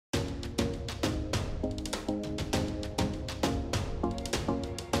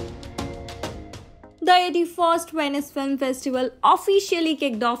The 81st Venice Film Festival officially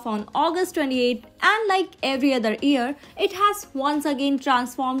kicked off on August 28, and like every other year, it has once again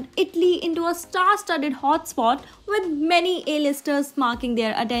transformed Italy into a star-studded hotspot with many A-listers marking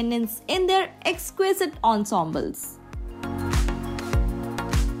their attendance in their exquisite ensembles.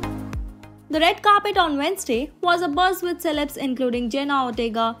 The red carpet on Wednesday was abuzz with celebs including Jenna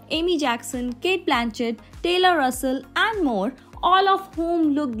Ortega, Amy Jackson, Cate Blanchett, Taylor Russell, and more, all of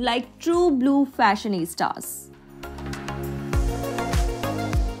whom looked like true blue fashionistas.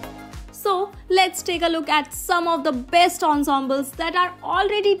 So, let's take a look at some of the best ensembles that are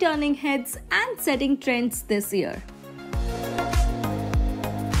already turning heads and setting trends this year.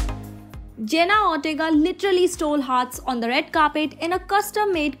 Jenna Ortega literally stole hearts on the red carpet in a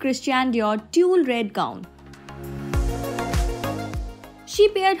custom-made Christian Dior tulle red gown. She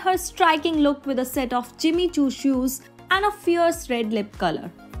paired her striking look with a set of Jimmy Choo shoes and a fierce red lip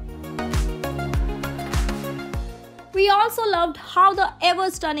color. We also loved how the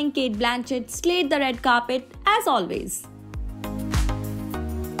ever-stunning Cate Blanchett slayed the red carpet as always.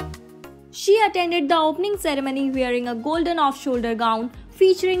 She attended the opening ceremony wearing a golden off-shoulder gown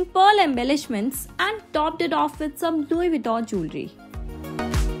featuring pearl embellishments and topped it off with some Louis Vuitton jewelry.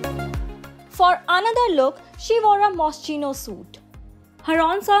 For another look, she wore a Moschino suit. Her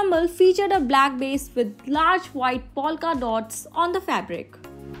ensemble featured a black base with large white polka dots on the fabric.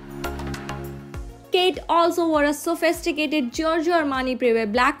 Cate also wore a sophisticated Giorgio Armani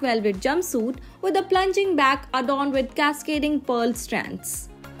Privé black velvet jumpsuit with a plunging back adorned with cascading pearl strands.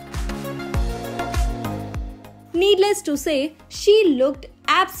 Needless to say, she looked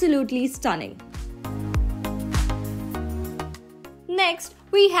absolutely stunning. Next,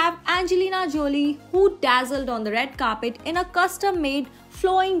 we have Angelina Jolie, who dazzled on the red carpet in a custom-made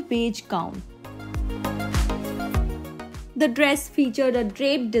flowing beige gown. The dress featured a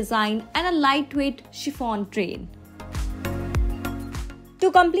draped design and a lightweight chiffon train.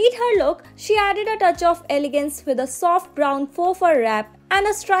 To complete her look, she added a touch of elegance with a soft brown faux fur wrap and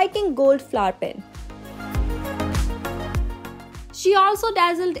a striking gold flower pin. She also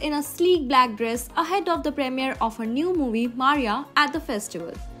dazzled in a sleek black dress ahead of the premiere of her new movie Maria at the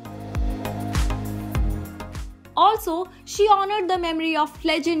festival. Also, she honored the memory of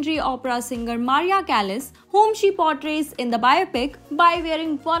legendary opera singer Maria Callas, whom she portrays in the biopic, by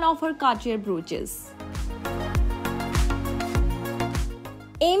wearing one of her Cartier brooches.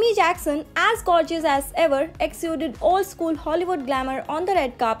 Amy Jackson, as gorgeous as ever, exuded old-school Hollywood glamour on the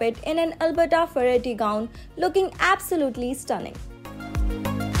red carpet in an Alberta Ferretti gown, looking absolutely stunning.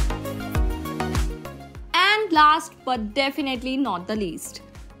 And last but definitely not the least,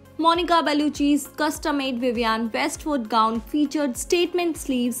 Monica Bellucci's custom-made Vivienne Westwood gown featured statement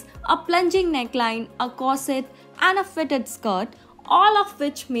sleeves, a plunging neckline, a corset, and a fitted skirt, all of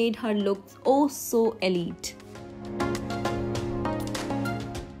which made her look oh so elite.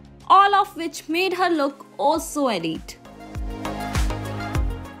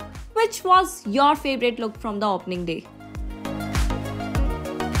 Which was your favorite look from the opening day?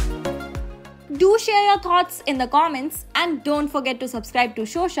 Do share your thoughts in the comments and don't forget to subscribe to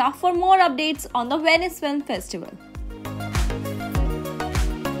Shosha for more updates on the Venice Film Festival.